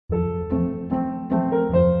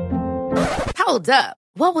Hold up.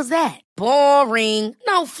 What was that? Boring.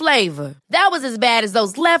 No flavor. That was as bad as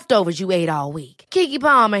those leftovers you ate all week. Keke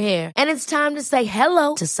Palmer here. And it's time to say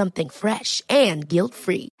hello to something fresh and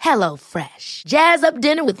guilt-free. Hello Fresh. Jazz up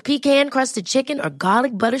dinner with pecan-crusted chicken or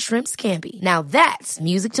garlic butter shrimp scampi. Now that's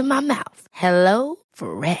music to my mouth. Hello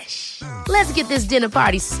Fresh. Let's get this dinner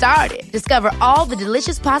party started. Discover all the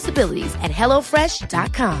delicious possibilities at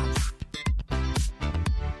hellofresh.com.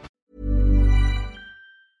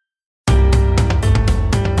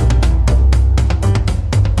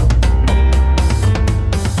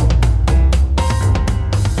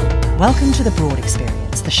 Welcome to The Broad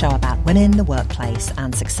Experience, the show about women, the workplace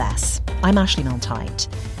and success. I'm Ashley Milne-Tyte.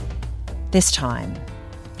 This time,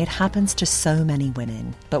 it happens to so many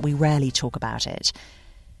women, but we rarely talk about it.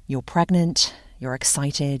 You're pregnant, you're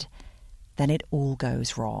excited, then it all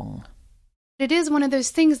goes wrong. It is one of those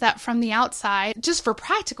things that from the outside, just for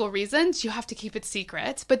practical reasons, you have to keep it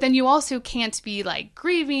secret. But then you also can't be like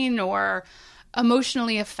grieving or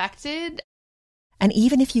emotionally affected. And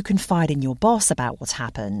even if you confide in your boss about what's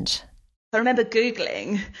happened, I remember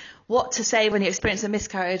Googling what to say when you experience a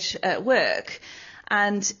miscarriage at work.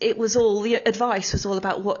 And the advice was all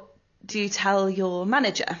about what do you tell your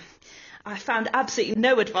manager. I found absolutely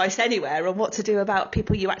no advice anywhere on what to do about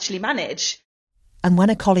people you actually manage. And when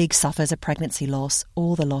a colleague suffers a pregnancy loss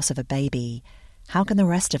or the loss of a baby, how can the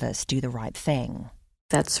rest of us do the right thing?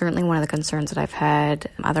 That's certainly one of the concerns that I've had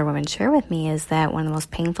other women share with me, is that one of the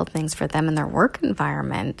most painful things for them in their work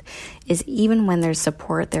environment is even when there's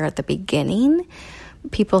support there at the beginning,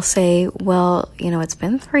 people say, well, it's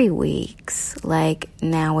been 3 weeks. Like,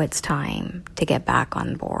 now it's time to get back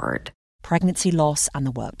on board. Pregnancy loss and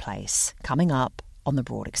the workplace, coming up on The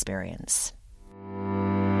Broad Experience.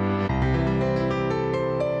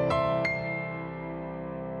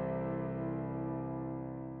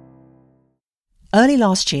 Early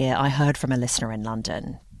last year, I heard from a listener in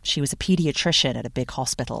London. She was a paediatrician at a big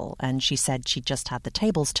hospital, and she said she'd just had the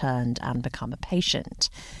tables turned and become a patient.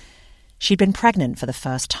 She'd been pregnant for the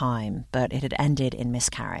first time, but it had ended in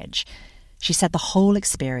miscarriage. She said the whole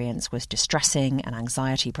experience was distressing and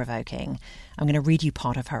anxiety-provoking. I'm going to read you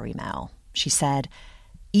part of her email. She said,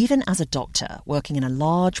 "Even as a doctor working in a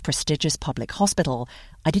large, prestigious public hospital,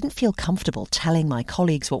 I didn't feel comfortable telling my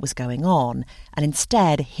colleagues what was going on and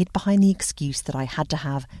instead hid behind the excuse that I had to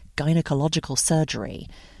have gynecological surgery.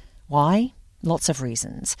 Why? Lots of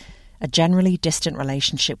reasons. A generally distant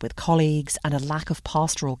relationship with colleagues and a lack of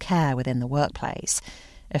pastoral care within the workplace.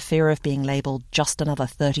 A fear of being labelled just another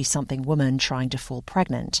 30-something woman trying to fall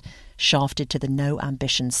pregnant, shafted to the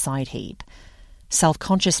no-ambition side heap.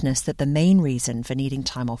 Self-consciousness that the main reason for needing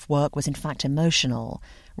time off work was in fact emotional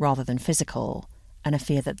rather than physical, and a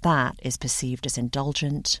fear that that is perceived as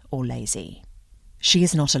indulgent or lazy." She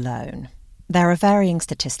is not alone. There are varying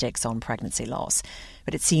statistics on pregnancy loss,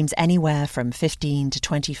 but it seems anywhere from 15 to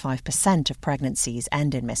 25% of pregnancies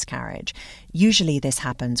end in miscarriage. Usually this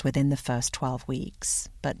happens within the first 12 weeks,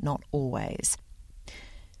 but not always.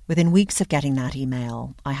 Within weeks of getting that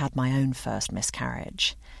email, I had my own first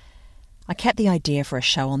miscarriage. I kept the idea for a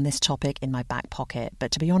show on this topic in my back pocket,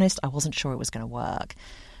 but to be honest, I wasn't sure it was going to work.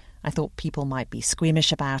 I thought people might be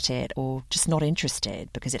squeamish about it or just not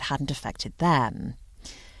interested because it hadn't affected them.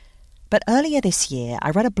 But earlier this year,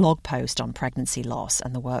 I read a blog post on pregnancy loss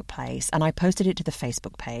and the workplace, and I posted it to the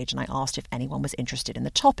Facebook page and I asked if anyone was interested in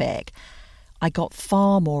the topic. I got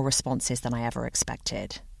far more responses than I ever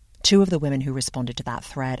expected. 2 of the women who responded to that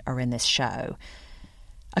thread are in this show.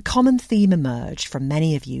 A common theme emerged from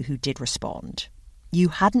many of you who did respond. You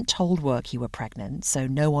hadn't told work you were pregnant, so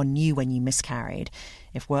no one knew when you miscarried.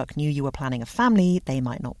 If work knew you were planning a family, they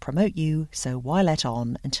might not promote you, so why let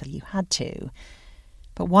on until you had to?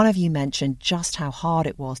 But one of you mentioned just how hard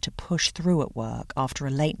it was to push through at work after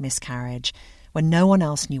a late miscarriage when no one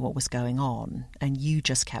else knew what was going on, and you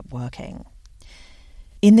just kept working.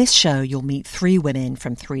 In this show, you'll meet 3 women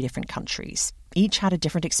from 3 different countries. Each had a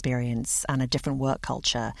different experience and a different work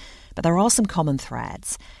culture, but there are some common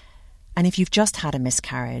threads. And if you've just had a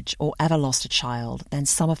miscarriage or ever lost a child, then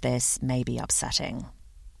some of this may be upsetting.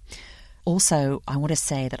 Also, I want to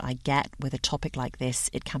say that I get with a topic like this,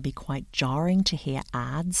 it can be quite jarring to hear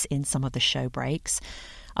ads in some of the show breaks.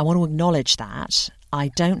 I want to acknowledge that. I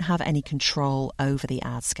don't have any control over the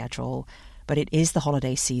ad schedule, but it is the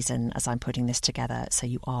holiday season as I'm putting this together, so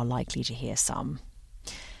you are likely to hear some.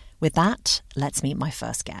 With that, let's meet my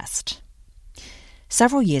first guest.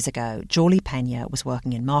 Several years ago, Jorli Pena was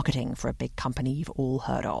working in marketing for a big company you've all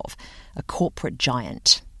heard of, a corporate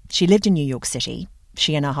giant. She lived in New York City.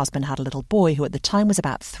 She and her husband had a little boy who at the time was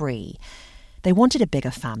about 3. They wanted a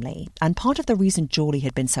bigger family, and part of the reason Julie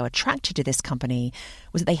had been so attracted to this company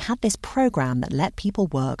was that they had this program that let people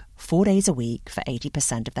work 4 days a week for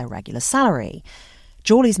 80% of their regular salary.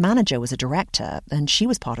 Julie's manager was a director, and she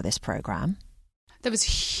was part of this program. That was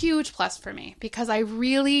a huge plus for me because I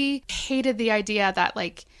really hated the idea that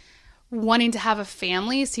wanting to have a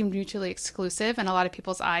family seemed mutually exclusive in a lot of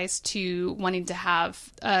people's eyes to wanting to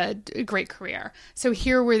have a great career. So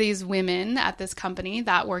here were these women at this company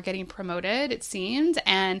that were getting promoted, it seemed,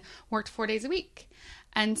 and worked 4 days a week.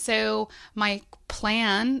 And so my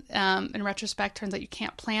plan, in retrospect, turns out you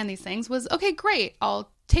can't plan these things, was, okay, great,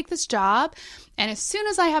 I'll take this job. And as soon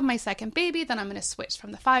as I have my second baby, then I'm going to switch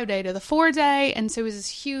from the 5-day to the 4-day. And so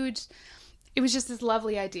it was just this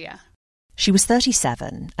lovely idea. She was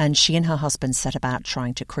 37, and she and her husband set about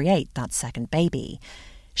trying to create that second baby.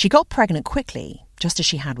 She got pregnant quickly, just as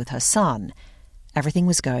she had with her son. Everything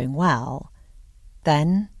was going well.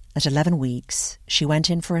 Then, at 11 weeks, she went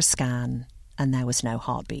in for a scan, and there was no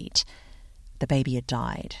heartbeat. The baby had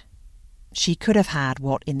died. She could have had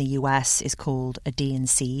what in the US is called a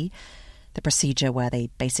D&C, the procedure where they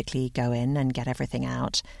basically go in and get everything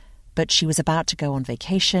out. But she was about to go on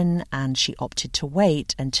vacation, and she opted to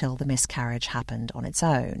wait until the miscarriage happened on its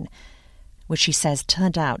own, which she says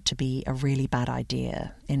turned out to be a really bad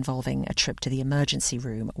idea, involving a trip to the emergency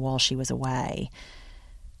room while she was away.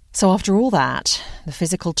 So after all that, the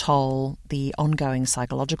physical toll, the ongoing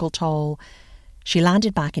psychological toll, she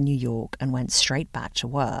landed back in New York and went straight back to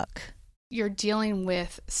work. You're dealing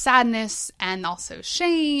with sadness and also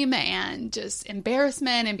shame and just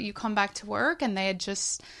embarrassment, and you come back to work and they had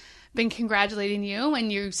just been congratulating you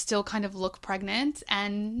and you still kind of look pregnant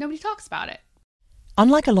and nobody talks about it.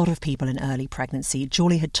 Unlike a lot of people in early pregnancy,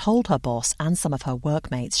 Julie had told her boss and some of her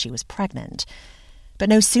workmates she was pregnant. But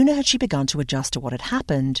no sooner had she begun to adjust to what had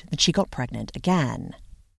happened than she got pregnant again.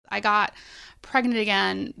 I got pregnant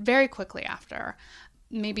again very quickly after,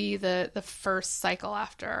 maybe the first cycle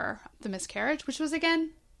after the miscarriage, which was,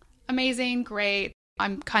 again, amazing, great.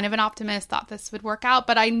 I'm kind of an optimist, thought this would work out,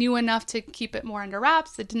 but I knew enough to keep it more under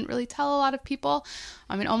wraps. It didn't really tell a lot of people.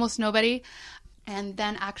 I mean, almost nobody. And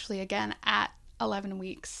then actually again at 11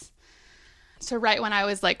 weeks. So right when I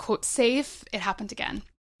was quote, safe, it happened again.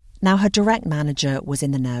 Now, her direct manager was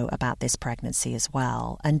in the know about this pregnancy as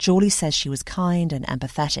well, and Julie says she was kind and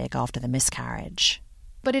empathetic after the miscarriage.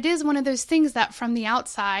 But it is one of those things that from the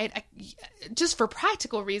outside, just for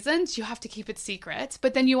practical reasons, you have to keep it secret.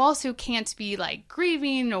 But then you also can't be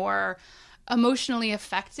grieving or emotionally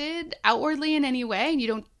affected outwardly in any way. And you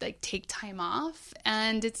don't take time off.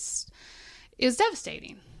 And it was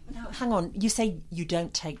devastating. Now, hang on. You say you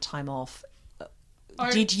don't take time off.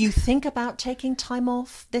 Did you think about taking time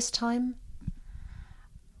off this time?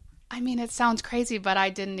 I mean, it sounds crazy, but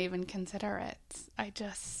I didn't even consider it.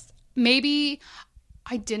 Maybe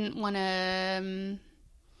I didn't want to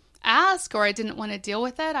ask, or I didn't want to deal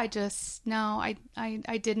with it. I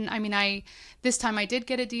didn't. I mean, this time I did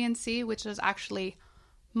get a D&C, which was actually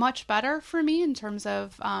much better for me in terms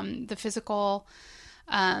of the physical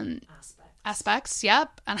aspects.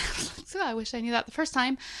 Yep. And I was like, oh, I wish I knew that the first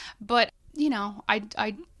time. But,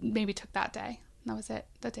 I maybe took that day. That was it,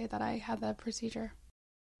 the day that I had the procedure.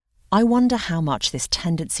 I wonder how much this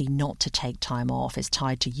tendency not to take time off is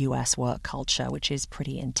tied to US work culture, which is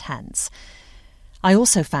pretty intense. I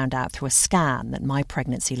also found out through a scan that my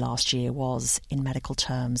pregnancy last year was, in medical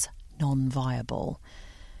terms, non-viable.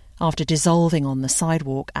 After dissolving on the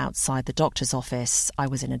sidewalk outside the doctor's office, I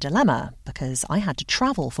was in a dilemma because I had to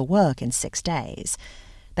travel for work in 6 days.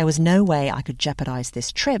 There was no way I could jeopardise this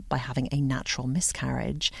trip by having a natural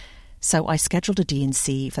miscarriage. So I scheduled a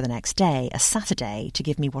D&C for the next day, a Saturday, to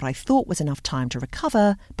give me what I thought was enough time to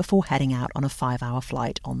recover before heading out on a 5-hour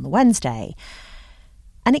flight on the Wednesday.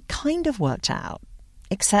 And it kind of worked out,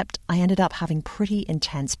 except I ended up having pretty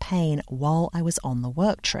intense pain while I was on the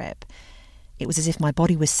work trip. It was as if my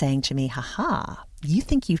body was saying to me, "Ha-ha, you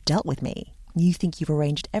think you've dealt with me. You think you've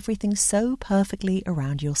arranged everything so perfectly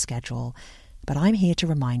around your schedule. But I'm here to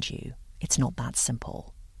remind you, it's not that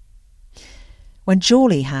simple." When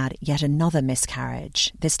Julie had yet another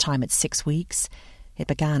miscarriage, this time at 6 weeks, it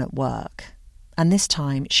began at work. And this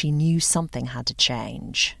time she knew something had to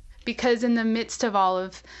change. Because in the midst of all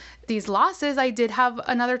of these losses, I did have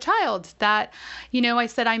another child that, I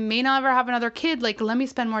said, I may not ever have another kid. Let me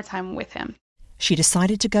spend more time with him. She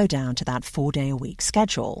decided to go down to that 4-day-a-week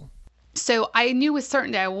schedule. So I knew with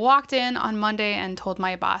certainty. I walked in on Monday and told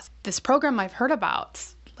my boss, this program I've heard about,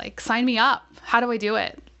 sign me up. How do I do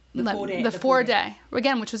it? The 4-day.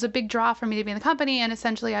 Again, which was a big draw for me to be in the company. And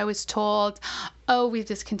essentially I was told, oh, we've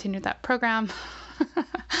discontinued that program.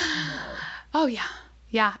 Oh, yeah.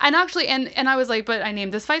 Yeah. And actually, and I was like, but I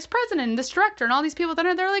named this vice president and this director and all these people that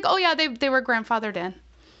are there, like, oh yeah, they were grandfathered in.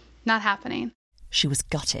 Not happening. She was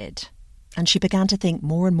gutted, and she began to think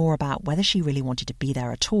more and more about whether she really wanted to be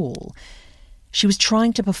there at all. She was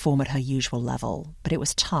trying to perform at her usual level, but it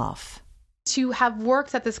was tough. To have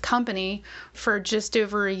worked at this company for just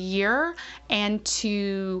over a year and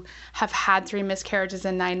to have had 3 miscarriages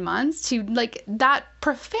in 9 months, that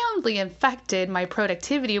profoundly affected my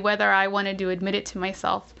productivity, whether I wanted to admit it to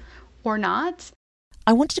myself or not.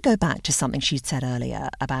 I wanted to go back to something she'd said earlier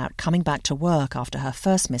about coming back to work after her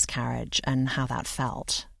first miscarriage and how that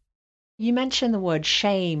felt. You mentioned the word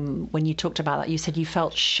shame when you talked about that. You said you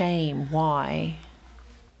felt shame. Why?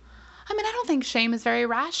 I mean, I don't think shame is very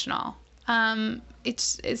rational.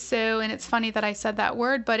 It's funny that I said that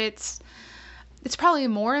word, but it's probably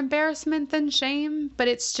more embarrassment than shame, but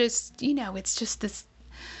it's just this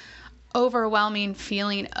overwhelming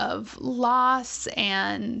feeling of loss.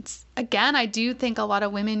 And again, I do think a lot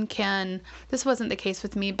of women this wasn't the case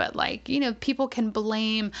with me, but people can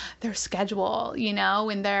blame their schedule,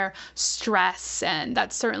 and their stress. And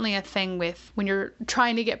that's certainly a thing with when you're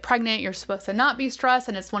trying to get pregnant, you're supposed to not be stressed.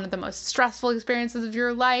 And it's one of the most stressful experiences of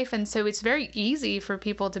your life. And so it's very easy for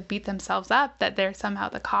people to beat themselves up that they're somehow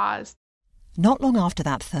the cause. Not long after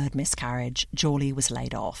that third miscarriage, Jolie was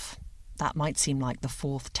laid off. That might seem like the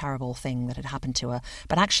fourth terrible thing that had happened to her,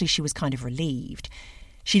 but actually she was kind of relieved.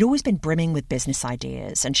 She'd always been brimming with business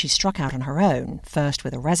ideas, and she struck out on her own, first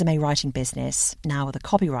with a resume writing business, now with a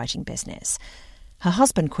copywriting business. Her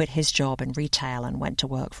husband quit his job in retail and went to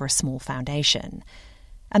work for a small foundation.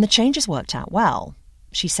 And the changes worked out well.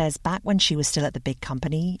 She says back when she was still at the big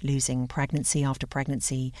company, losing pregnancy after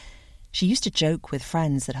pregnancy, she used to joke with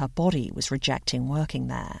friends that her body was rejecting working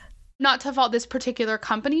there. Not to fault this particular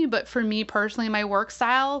company, but for me personally, my work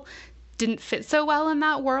style didn't fit so well in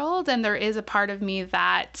that world. And there is a part of me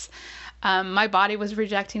that my body was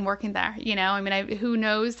rejecting working there. Who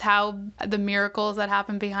knows how the miracles that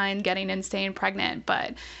happen behind getting and staying pregnant.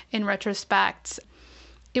 But in retrospect,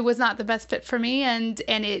 it was not the best fit for me. And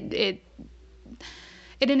it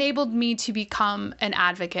enabled me to become an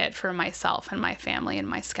advocate for myself and my family and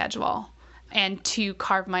my schedule, and to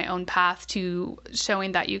carve my own path to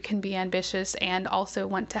showing that you can be ambitious and also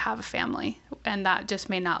want to have a family. And that just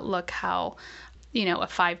may not look how, a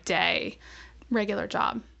 5-day regular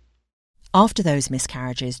job. After those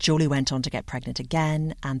miscarriages, Jolie went on to get pregnant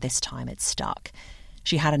again, and this time it stuck.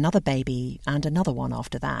 She had another baby and another one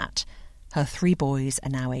after that. Her 3 boys are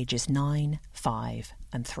now ages 9, 5,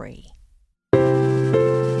 and 3.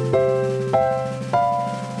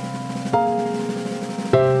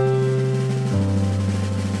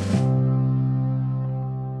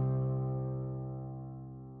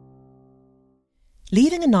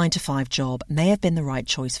 Leaving a 9-to-5 job may have been the right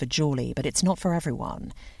choice for Jolie, but it's not for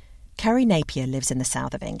everyone. Kerry Napier lives in the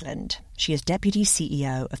south of England. She is Deputy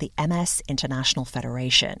CEO of the MS International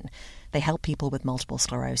Federation. They help people with multiple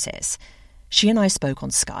sclerosis. She and I spoke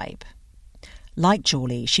on Skype. Like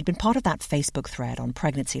Jolie, she'd been part of that Facebook thread on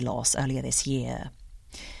pregnancy loss earlier this year.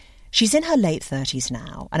 She's in her late 30s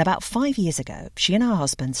now, and about 5 years ago, she and her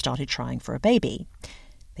husband started trying for a baby.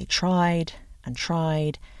 They tried and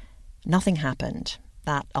tried. Nothing happened.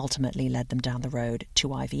 That ultimately led them down the road to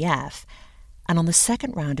IVF. And on the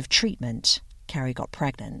second round of treatment, Kerry got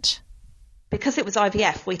pregnant. Because it was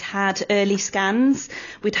IVF, we'd had early scans.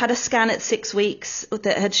 We'd had a scan at 6 weeks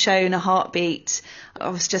that had shown a heartbeat. I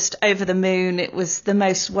was just over the moon. It was the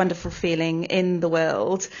most wonderful feeling in the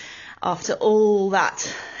world. After all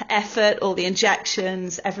that effort, all the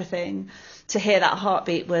injections, everything, to hear that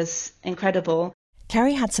heartbeat was incredible.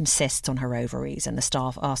 Kerry had some cysts on her ovaries, and the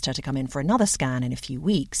staff asked her to come in for another scan in a few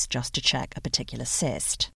weeks just to check a particular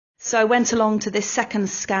cyst. So I went along to this second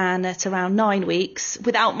scan at around 9 weeks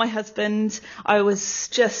without my husband. I was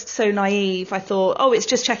just so naive. I thought, it's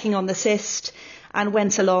just checking on the cyst, and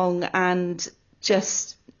went along and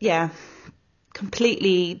just,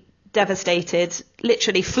 completely devastated.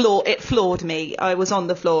 Literally it floored me. I was on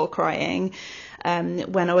the floor crying.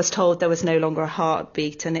 When I was told there was no longer a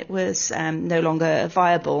heartbeat and it was no longer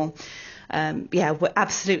viable.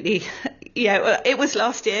 Absolutely. It was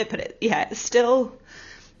last year, but it's still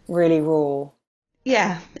really raw.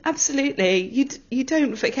 Yeah, absolutely. You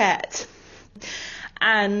don't forget.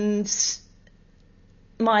 And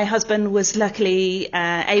my husband was luckily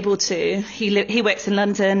able to. He works in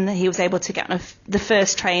London. He was able to get on the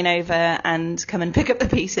first train over and come and pick up the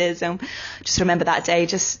pieces. And just remember that day,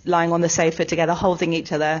 just lying on the sofa together, holding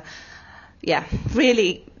each other. Yeah,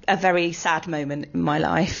 really a very sad moment in my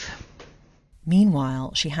life.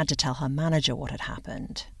 Meanwhile, she had to tell her manager what had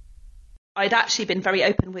happened. I'd actually been very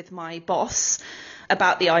open with my boss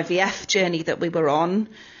about the IVF journey that we were on,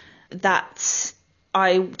 that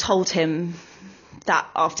I told him that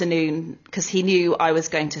afternoon, because he knew I was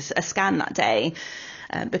going to a scan that day,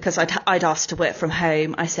 because I'd asked to work from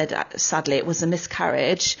home. I said, sadly, it was a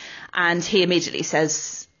miscarriage. And he immediately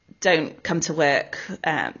says, don't come to work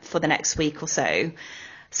for the next week or so.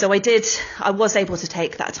 So I was able to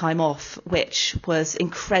take that time off, which was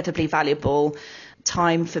incredibly valuable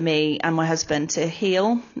time for me and my husband to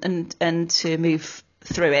heal and to move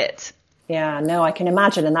through it. Yeah, no, I can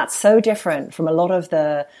imagine. And that's so different from a lot of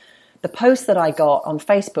the posts that I got on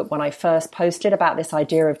Facebook when I first posted about this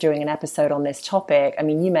idea of doing an episode on this topic. I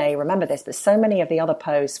mean, you may remember this, but so many of the other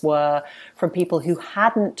posts were from people who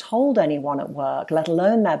hadn't told anyone at work, let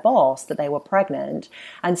alone their boss, that they were pregnant.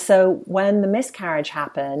 And so when the miscarriage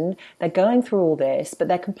happened, they're going through all this, but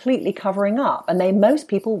they're completely covering up. And most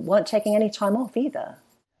people weren't taking any time off either.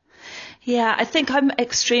 Yeah, I think I'm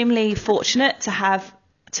extremely fortunate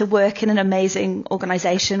to work in an amazing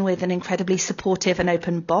organisation with an incredibly supportive and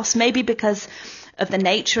open boss, maybe because of the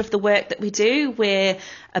nature of the work that we do. We're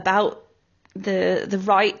about the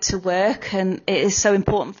right to work, and it is so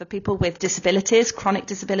important for people with disabilities, chronic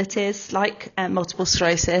disabilities like multiple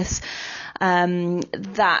sclerosis,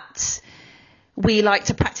 that we like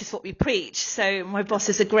to practice what we preach. So my boss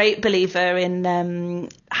is a great believer in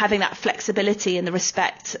having that flexibility and the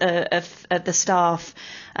respect of the staff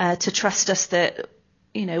to trust us that,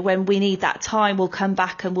 you know, when we need that time, we'll come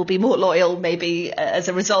back and we'll be more loyal maybe as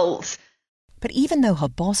a result. But even though her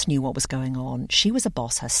boss knew what was going on, she was a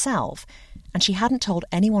boss herself, and she hadn't told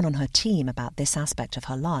anyone on her team about this aspect of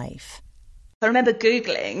her life. I remember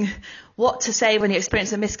Googling what to say when you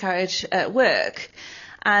experience a miscarriage at work,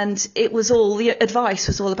 and the advice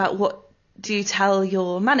was all about what do you tell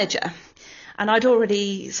your manager. And I'd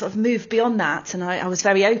already sort of moved beyond that, and I was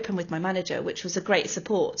very open with my manager, which was a great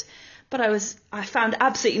support. But I found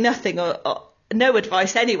absolutely nothing or no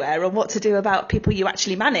advice anywhere on what to do about people you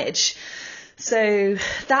actually manage. So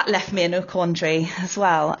that left me in a quandary as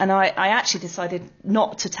well. And I actually decided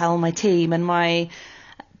not to tell my team, and my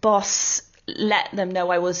boss let them know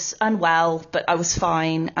I was unwell, but I was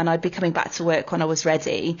fine, and I'd be coming back to work when I was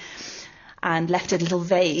ready, and left it a little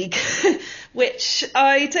vague, which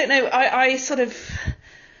I don't know, I sort of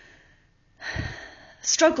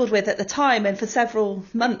struggled with at the time, and for several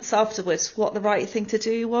months afterwards what the right thing to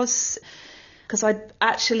do was, because I'd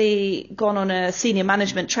actually gone on a senior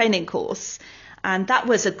management training course, and that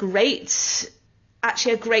was a great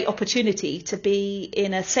opportunity to be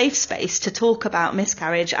in a safe space to talk about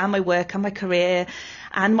miscarriage and my work and my career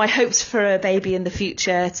and my hopes for a baby in the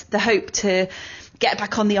future, the hope to get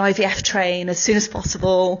back on the IVF train as soon as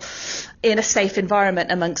possible in a safe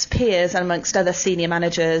environment amongst peers and amongst other senior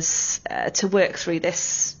managers to work through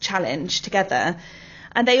this challenge together.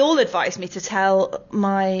 And they all advised me to tell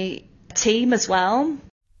my team as well.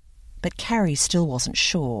 But Kerry still wasn't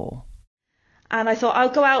sure. And I thought, I'll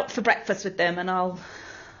go out for breakfast with them, and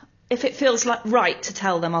if it feels like right to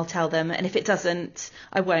tell them, I'll tell them. And if it doesn't,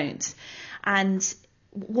 I won't. And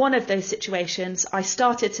one of those situations, I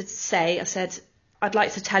started to say, I said, I'd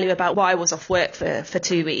like to tell you about why I was off work for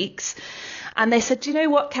 2 weeks. And they said, do you know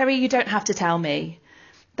what, Kerry, you don't have to tell me.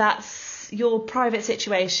 That's your private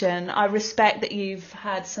situation. I respect that you've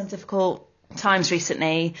had some difficult times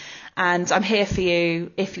recently, and I'm here for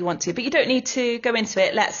you if you want to. But you don't need to go into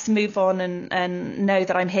it. Let's move on and know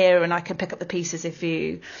that I'm here and I can pick up the pieces if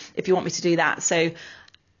you want me to do that. So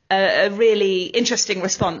a really interesting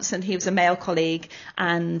response, and he was a male colleague,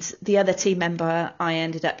 and the other team member I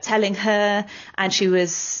ended up telling her, and she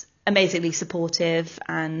was amazingly supportive,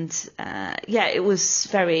 and it was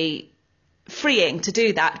very freeing to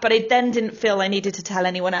do that, but I then didn't feel I needed to tell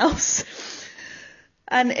anyone else.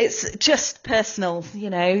 And it's just personal, you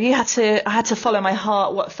know, I had to follow my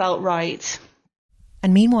heart, what felt right.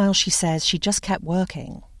 And meanwhile, she says she just kept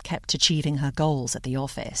working, kept achieving her goals at the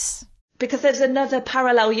office. Because there's another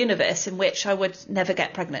parallel universe in which I would never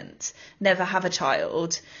get pregnant, never have a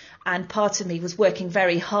child. And part of me was working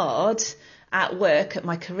very hard at work, at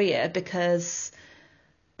my career, because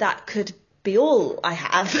that could be all I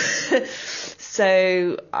have.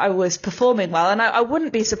 So I was performing well. And I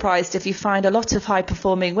wouldn't be surprised if you find a lot of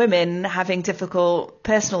high-performing women having difficult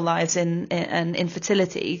personal lives and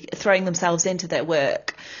infertility, throwing themselves into their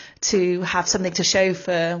work to have something to show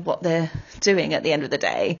for what they're doing at the end of the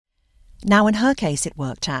day. Now, in her case, it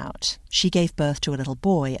worked out. She gave birth to a little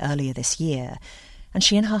boy earlier this year, and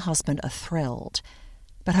she and her husband are thrilled.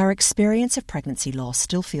 But her experience of pregnancy loss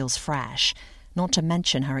still feels fresh, not to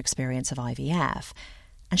mention her experience of IVF.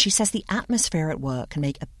 And she says the atmosphere at work can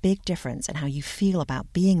make a big difference in how you feel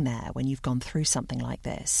about being there when you've gone through something like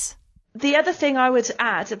this. The other thing I would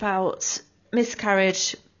add about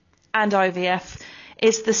miscarriage and IVF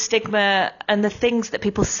is the stigma and the things that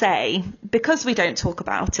people say because we don't talk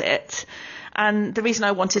about it. And the reason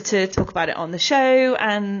I wanted to talk about it on the show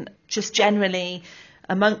and just generally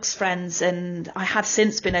amongst friends, and I have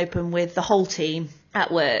since been open with the whole team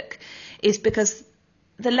at work, is because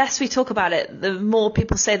the less we talk about it, the more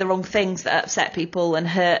people say the wrong things that upset people and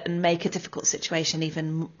hurt and make a difficult situation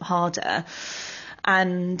even harder.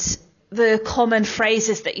 And the common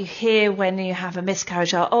phrases that you hear when you have a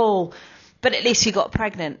miscarriage are, oh, but at least you got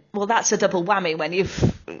pregnant. Well, that's a double whammy when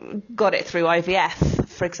you've got it through IVF,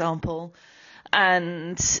 for example.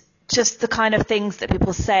 And just the kind of things that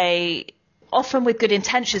people say, often with good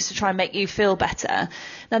intentions to try and make you feel better.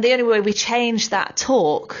 Now, the only way we change that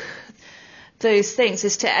talk, those things,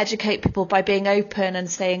 is to educate people by being open and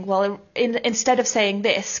saying, well, instead of saying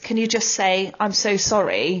this, can you just say, I'm so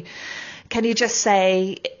sorry? Can you just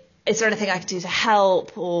say, is there anything I can do to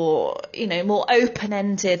help? Or, you know, more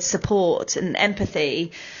open-ended support and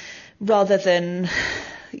empathy rather than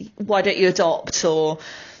why don't you adopt? Or,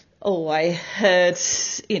 oh, I heard,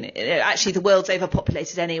 you know, actually the world's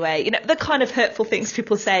overpopulated anyway. You know, the kind of hurtful things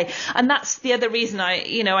people say. And that's the other reason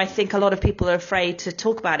I think a lot of people are afraid to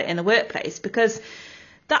talk about it in the workplace, because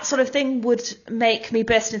that sort of thing would make me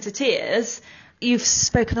burst into tears. You've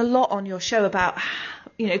spoken a lot on your show about,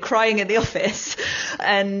 you know, crying in the office,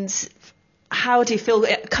 and how do you feel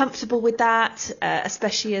comfortable with that,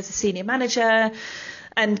 especially as a senior manager,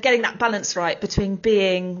 and getting that balance right between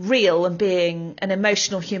being real and being an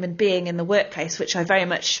emotional human being in the workplace, which I very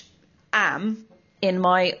much am in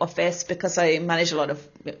my office because I manage a lot of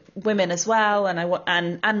women as well,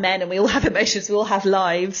 and men, and we all have emotions, we all have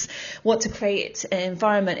lives. Want to create an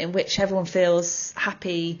environment in which everyone feels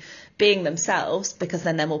happy being themselves, because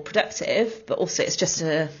then they're more productive, but also it's just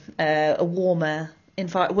a warmer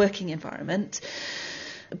working environment.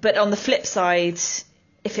 But on the flip side,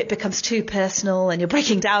 if it becomes too personal and you're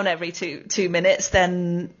breaking down every two minutes,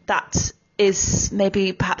 then that is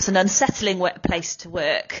maybe perhaps an unsettling place to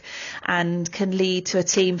work and can lead to a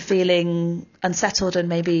team feeling unsettled and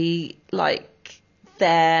maybe like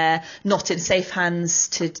they're not in safe hands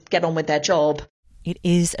to get on with their job. It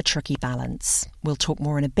is a tricky balance. We'll talk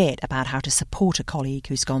more in a bit about how to support a colleague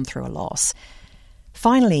who's gone through a loss.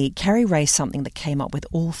 Finally, Kerry raised something that came up with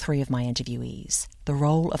all three of my interviewees, the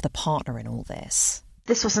role of the partner in all this.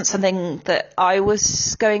 This wasn't something that I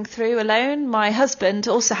was going through alone. My husband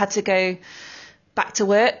also had to go back to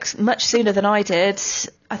work much sooner than I did.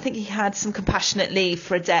 I think he had some compassionate leave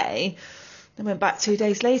for a day and went back 2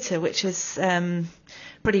 days later, which is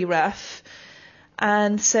pretty rough.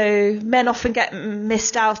 And so men often get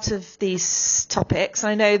missed out of these topics.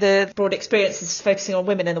 I know the broad experience is focusing on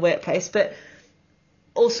women in the workplace, but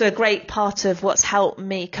also a great part of what's helped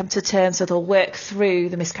me come to terms with or work through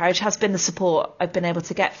the miscarriage has been the support I've been able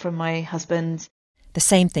to get from my husband. The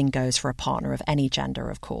same thing goes for a partner of any gender,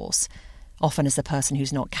 of course. Often as the person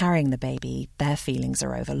who's not carrying the baby, their feelings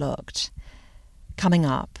are overlooked. Coming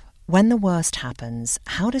up, when the worst happens,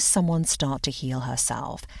 how does someone start to heal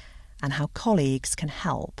herself, and how colleagues can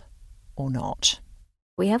help or not?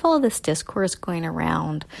 We have all this discourse going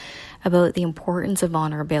around about the importance of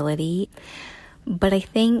vulnerability, but I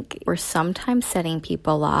think we're sometimes setting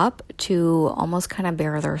people up to almost kind of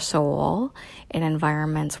bare their soul in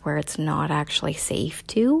environments where it's not actually safe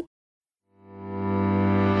to.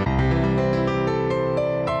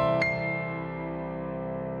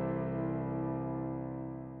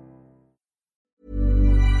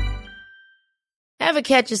 Ever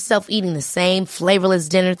catch yourself eating the same flavorless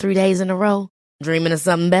dinner 3 days in a row? Dreaming of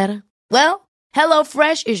something better? Well,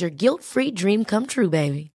 HelloFresh is your guilt-free dream come true,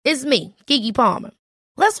 baby. It's me, Keke Palmer.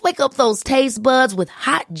 Let's wake up those taste buds with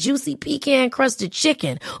hot, juicy pecan-crusted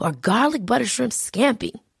chicken or garlic butter shrimp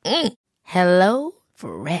scampi. Hello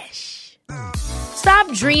Fresh.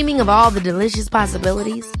 Stop dreaming of all the delicious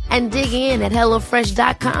possibilities and dig in at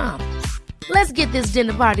HelloFresh.com. Let's get this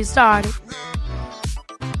dinner party started.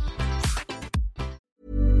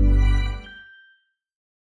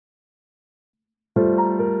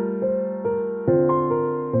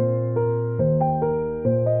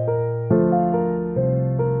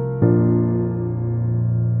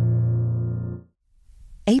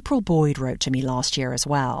 April Boyd wrote to me last year as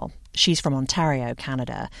well. She's from Ontario,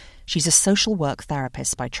 Canada. She's a social work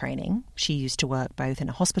therapist by training. She used to work both in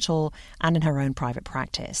a hospital and in her own private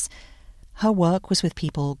practice. Her work was with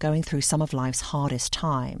people going through some of life's hardest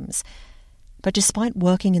times. But despite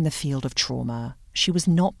working in the field of trauma, she was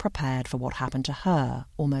not prepared for what happened to her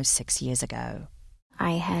almost 6 years ago.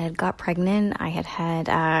 I had got pregnant. I had had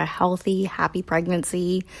a healthy, happy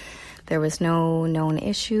pregnancy. There was no known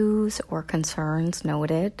issues or concerns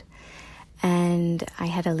noted. And I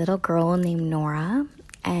had a little girl named Nora,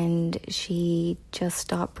 and she just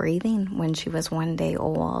stopped breathing when she was 1 day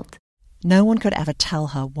old. No one could ever tell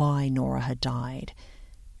her why Nora had died.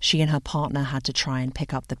 She and her partner had to try and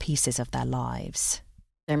pick up the pieces of their lives.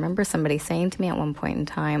 I remember somebody saying to me at one point in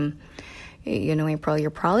time, you know, April, you're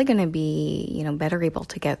probably going to be, better able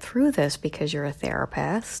to get through this because you're a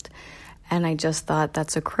therapist. And I just thought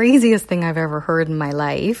that's the craziest thing I've ever heard in my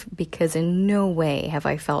life, because in no way have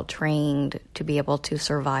I felt trained to be able to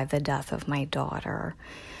survive the death of my daughter.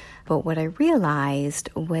 But what I realized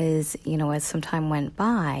was, as some time went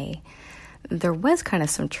by, there was kind of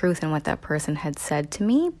some truth in what that person had said to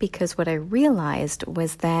me, because what I realized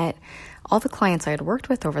was that all the clients I had worked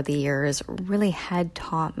with over the years really had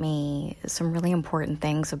taught me some really important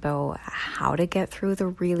things about how to get through the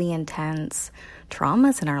really intense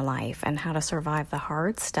traumas in our life and how to survive the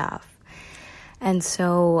hard stuff. And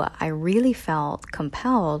so I really felt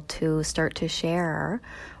compelled to start to share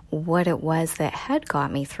what it was that had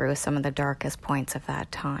got me through some of the darkest points of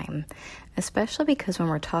that time, especially because when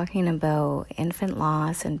we're talking about infant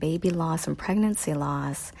loss and baby loss and pregnancy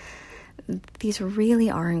loss, these really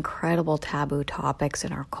are incredible taboo topics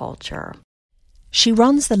in our culture. She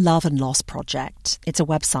runs the Love and Loss Project. It's a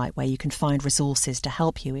website where you can find resources to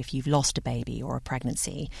help you if you've lost a baby or a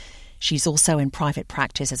pregnancy. She's also in private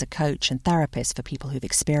practice as a coach and therapist for people who've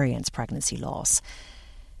experienced pregnancy loss.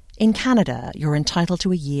 In Canada, you're entitled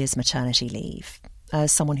to a year's maternity leave.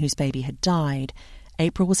 As someone whose baby had died,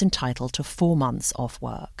 April was entitled to 4 months off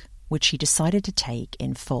work, which she decided to take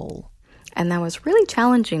in full. And that was really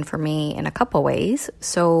challenging for me in a couple ways.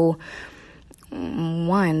 So,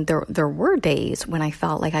 one, there were days when I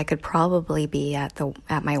felt like I could probably be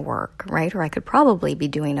at my work, right? Or I could probably be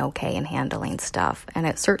doing okay and handling stuff. And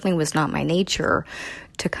it certainly was not my nature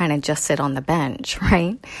to kind of just sit on the bench,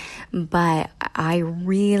 right? But I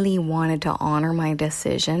really wanted to honor my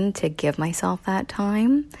decision to give myself that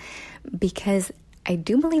time, because I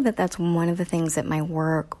do believe that that's one of the things that my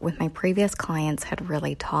work with my previous clients had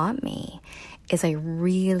really taught me, is I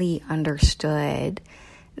really understood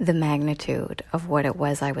the magnitude of what it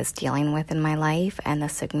was I was dealing with in my life and the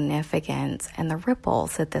significance and the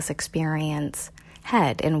ripples that this experience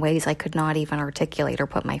had in ways I could not even articulate or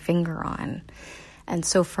put my finger on. And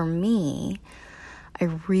so for me, I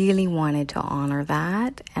really wanted to honor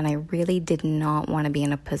that, and I really did not want to be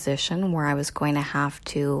in a position where I was going to have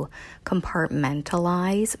to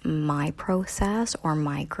compartmentalize my process or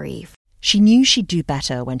my grief. She knew she'd do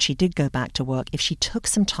better when she did go back to work if she took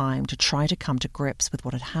some time to try to come to grips with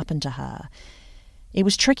what had happened to her. It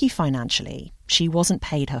was tricky financially. She wasn't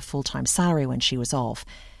paid her full-time salary when she was off.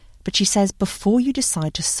 But she says before you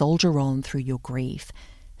decide to soldier on through your grief,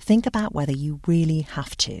 think about whether you really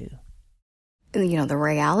have to. The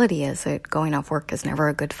reality is that going off work is never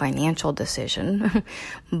a good financial decision.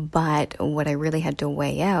 But what I really had to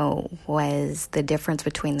weigh out was the difference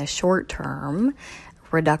between the short-term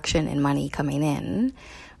reduction in money coming in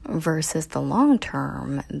versus the long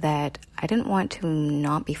term, that I didn't want to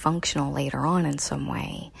not be functional later on in some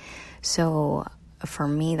way. So for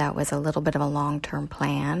me, that was a little bit of a long-term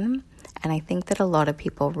plan. And I think that a lot of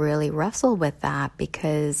people really wrestle with that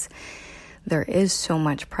because there is so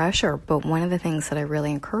much pressure. But one of the things that I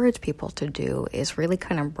really encourage people to do is really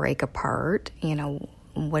kind of break apart,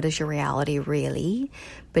 what is your reality really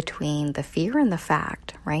between the fear and the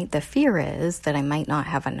fact, right? The fear is that I might not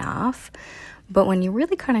have enough. But when you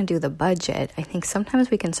really kind of do the budget, I think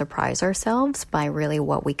sometimes we can surprise ourselves by really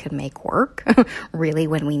what we can make work, really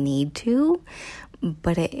when we need to.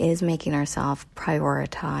 But it is making ourselves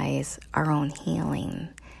prioritize our own healing.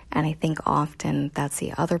 And I think often that's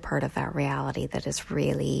the other part of that reality that is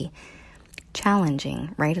really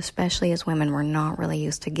challenging, right? Especially as women, we're not really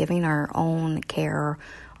used to giving our own care,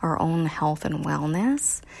 our own health and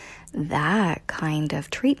wellness, that kind of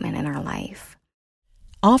treatment in our life.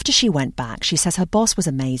 After she went back, she says her boss was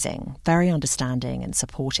amazing, very understanding and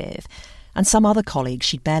supportive, and some other colleagues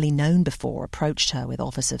she'd barely known before approached her with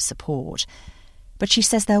offers of support. But she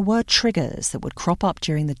says there were triggers that would crop up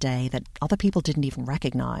during the day that other people didn't even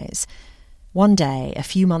recognise. One day, a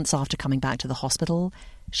few months after coming back to the hospital,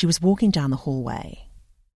 she was walking down the hallway.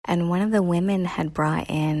 And one of the women had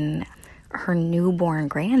brought in her newborn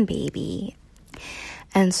grandbaby.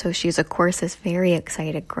 And so she's, of course, this very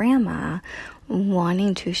excited grandma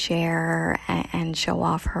wanting to share and show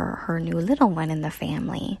off her new little one in the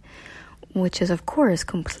family. which is, of course,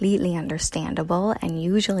 completely understandable. And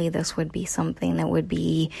usually this would be something that would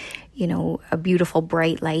be, a beautiful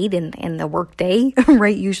bright light in the workday,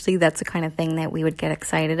 right? Usually that's the kind of thing that we would get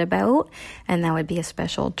excited about, and that would be a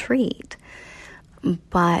special treat.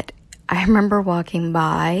 But I remember walking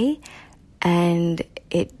by, and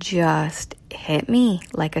it just hit me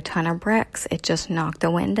like a ton of bricks. It just knocked the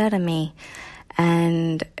wind out of me.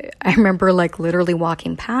 And I remember literally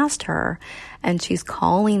walking past her, and she's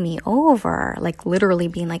calling me over, literally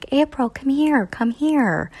being like, April, come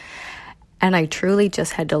here. And I truly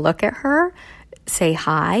just had to look at her, say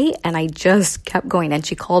hi, and I just kept going. And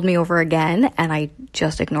she called me over again, and I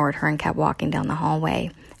just ignored her and kept walking down the hallway.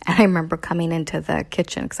 And I remember coming into the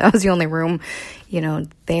kitchen, because that was the only room,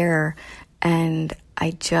 there, and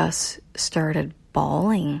I just started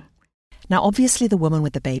bawling. Now, obviously, the woman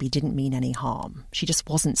with the baby didn't mean any harm. She just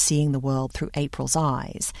wasn't seeing the world through April's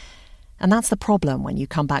eyes. And that's the problem when you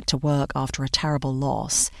come back to work after a terrible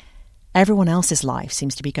loss. Everyone else's life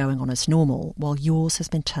seems to be going on as normal, while yours has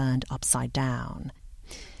been turned upside down.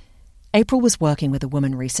 April was working with a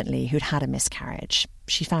woman recently who'd had a miscarriage.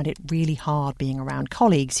 She found it really hard being around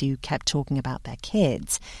colleagues who kept talking about their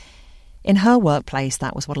kids. In her workplace,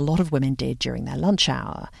 that was what a lot of women did during their lunch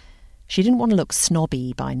hour. She didn't want to look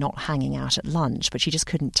snobby by not hanging out at lunch, but she just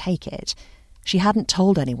couldn't take it. She hadn't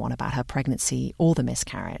told anyone about her pregnancy or the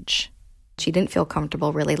miscarriage. She didn't feel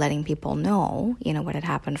comfortable really letting people know, what had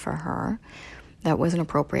happened for her. That wasn't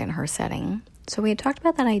appropriate in her setting. So we had talked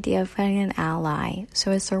about that idea of finding an ally.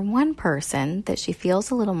 So is there one person that she feels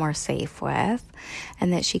a little more safe with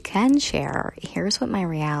and that she can share, here's what my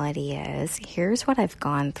reality is, here's what I've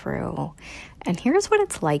gone through, and here's what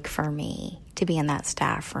it's like for me to be in that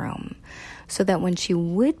staff room. So that when she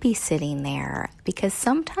would be sitting there, because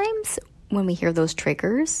sometimes when we hear those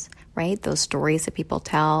triggers, right, those stories that people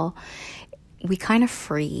tell, we kind of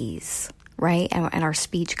freeze, right? And our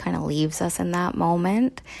speech kind of leaves us in that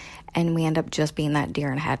moment. And we end up just being that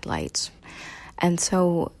deer in headlights. And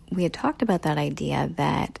so we had talked about that idea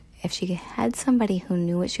that if she had somebody who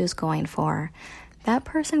knew what she was going for, that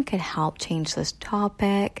person could help change this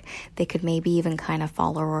topic. They could maybe even kind of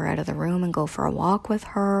follow her out of the room and go for a walk with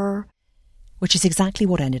her. Which is exactly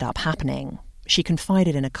what ended up happening. She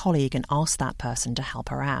confided in a colleague and asked that person to help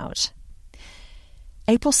her out.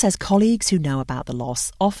 April says colleagues who know about the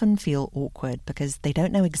loss often feel awkward because they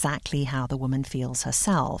don't know exactly how the woman feels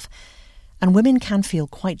herself. And women can feel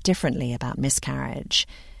quite differently about miscarriage.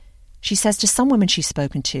 She says to some women she's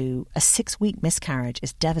spoken to, a 6-week miscarriage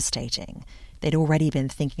is devastating. They'd already been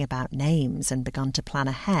thinking about names and begun to plan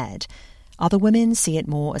ahead. Other women see it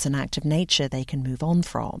more as an act of nature they can move on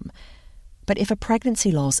from. But if a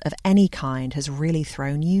pregnancy loss of any kind has really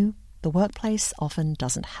thrown you, the workplace often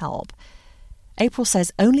doesn't help. April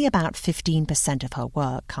says only about 15% of her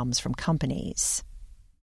work comes from companies.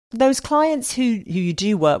 Those clients who you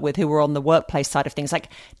do work with, who are on the workplace side of things,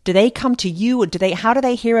 do they come to you, or how do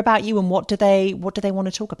they hear about you, and what do they want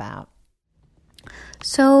to talk about?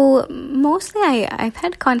 So mostly I've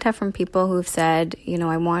had contact from people who've said,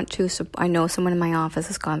 I know someone in my office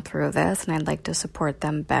has gone through this and I'd like to support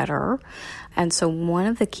them better. And so one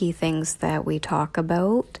of the key things that we talk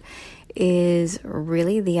about is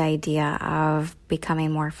really the idea of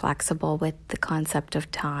becoming more flexible with the concept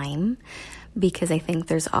of time, because I think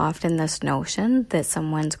there's often this notion that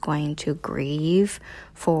someone's going to grieve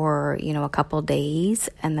for, a couple days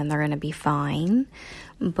and then they're going to be fine.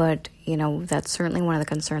 But, that's certainly one of the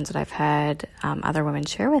concerns that I've had other women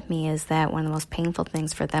share with me, is that one of the most painful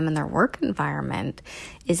things for them in their work environment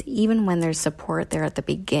is even when there's support there at the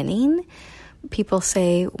beginning, people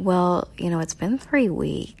say, well, it's been 3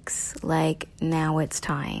 weeks, now it's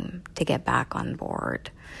time to get back on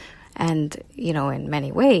board. And, in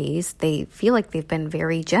many ways, they feel like they've been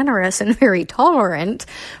very generous and very tolerant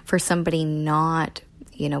for somebody not,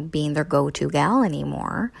 being their go-to gal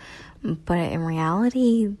anymore. But in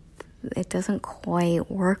reality, it doesn't quite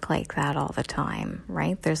work like that all the time,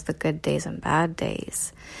 right? There's the good days and bad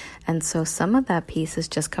days. And so some of that pieces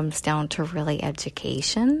just comes down to really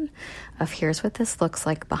education of here's what this looks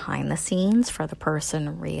like behind the scenes for the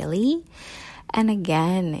person really. And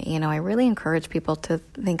again, I really encourage people to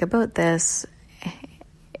think about this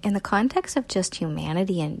in the context of just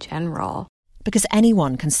humanity in general. Because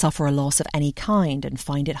anyone can suffer a loss of any kind and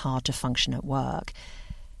find it hard to function at work.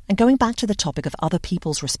 And going back to the topic of other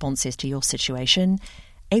people's responses to your situation,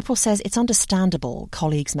 April says it's understandable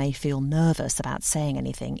colleagues may feel nervous about saying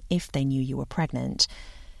anything if they knew you were pregnant.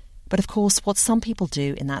 But of course, what some people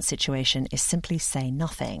do in that situation is simply say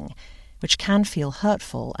nothing, which can feel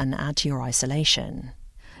hurtful and add to your isolation.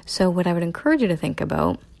 So what I would encourage you to think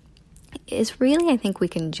about is really, I think we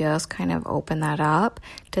can just kind of open that up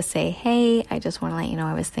to say, hey, I just want to let you know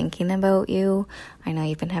I was thinking about you. I know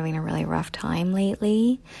you've been having a really rough time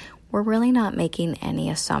lately. We're really not making any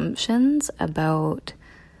assumptions about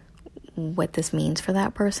what this means for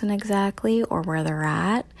that person exactly or where they're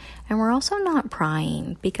at. And we're also not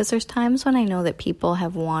prying, because there's times when I know that people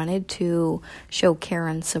have wanted to show care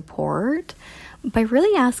and support by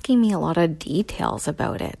really asking me a lot of details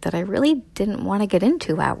about it that I really didn't want to get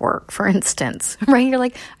into at work, for instance, right? You're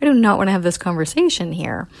like, I do not want to have this conversation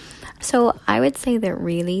here. So I would say that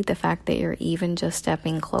really the fact that you're even just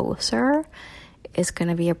stepping closer is going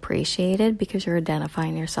to be appreciated because you're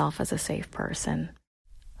identifying yourself as a safe person.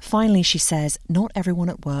 Finally, she says, not everyone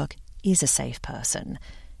at work is a safe person.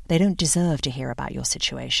 They don't deserve to hear about your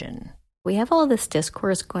situation. We have all this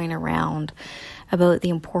discourse going around about the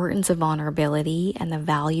importance of vulnerability and the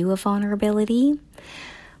value of vulnerability.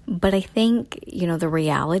 But I think, the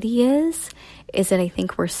reality is that I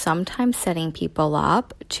think we're sometimes setting people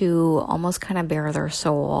up to almost kind of bare their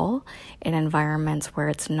soul in environments where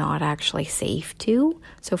it's not actually safe to.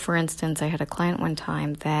 So for instance, I had a client one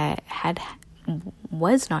time that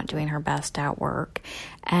was not doing her best at work,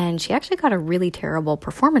 and she actually got a really terrible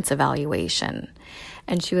performance evaluation.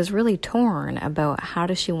 And she was really torn about how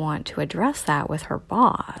does she want to address that with her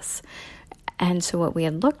boss. And so what we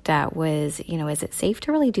had looked at was, is it safe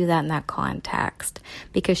to really do that in that context?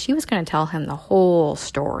 Because she was going to tell him the whole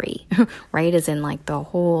story, right? As in like the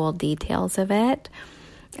whole details of it.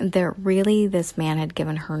 That really this man had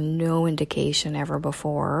given her no indication ever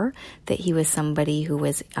before that he was somebody who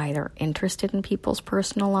was either interested in people's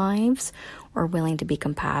personal lives or willing to be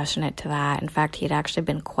compassionate to that. In fact, he had actually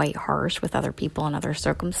been quite harsh with other people in other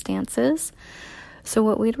circumstances. So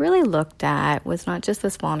what we'd really looked at was not just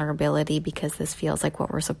this vulnerability, because this feels like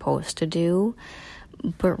what we're supposed to do,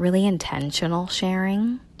 but really intentional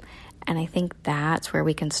sharing. And I think that's where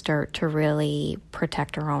we can start to really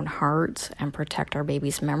protect our own hearts and protect our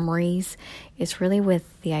baby's memories, is really with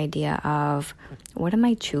the idea of what am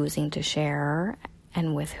I choosing to share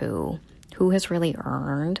and with who? Who has really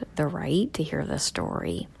earned the right to hear this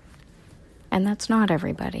story? And that's not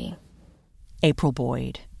everybody. April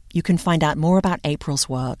Boyd. You can find out more about April's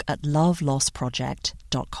work at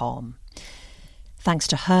lovelossproject.com. Thanks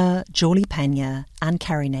to her, Jolie Pena, and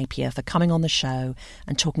Kerry Napier for coming on the show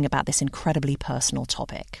and talking about this incredibly personal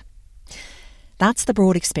topic. That's the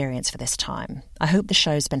broad experience for this time. I hope the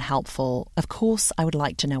show's been helpful. Of course, I would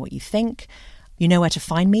like to know what you think. You know where to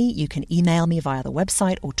find me. You can email me via the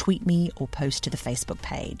website or tweet me or post to the Facebook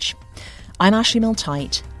page. I'm Ashley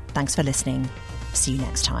Milne-Tyte. Thanks for listening. See you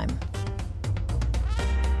next time.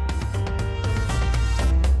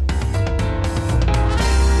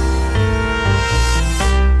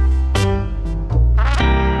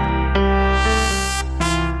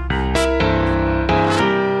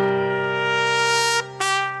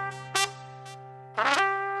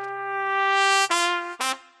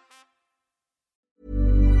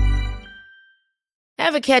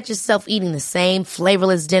 Ever catch yourself eating the same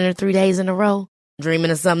flavorless dinner 3 days in a row?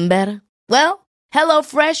 Dreaming of something better? Well,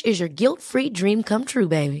 HelloFresh is your guilt-free dream come true,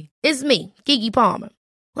 baby. It's me, Keke Palmer.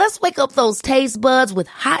 Let's wake up those taste buds with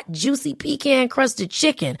hot, juicy pecan-crusted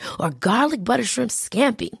chicken or garlic butter shrimp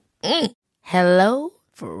scampi.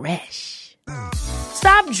 HelloFresh.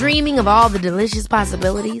 Stop dreaming of all the delicious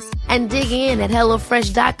possibilities and dig in at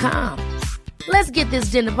HelloFresh.com. Let's get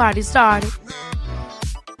this dinner party started.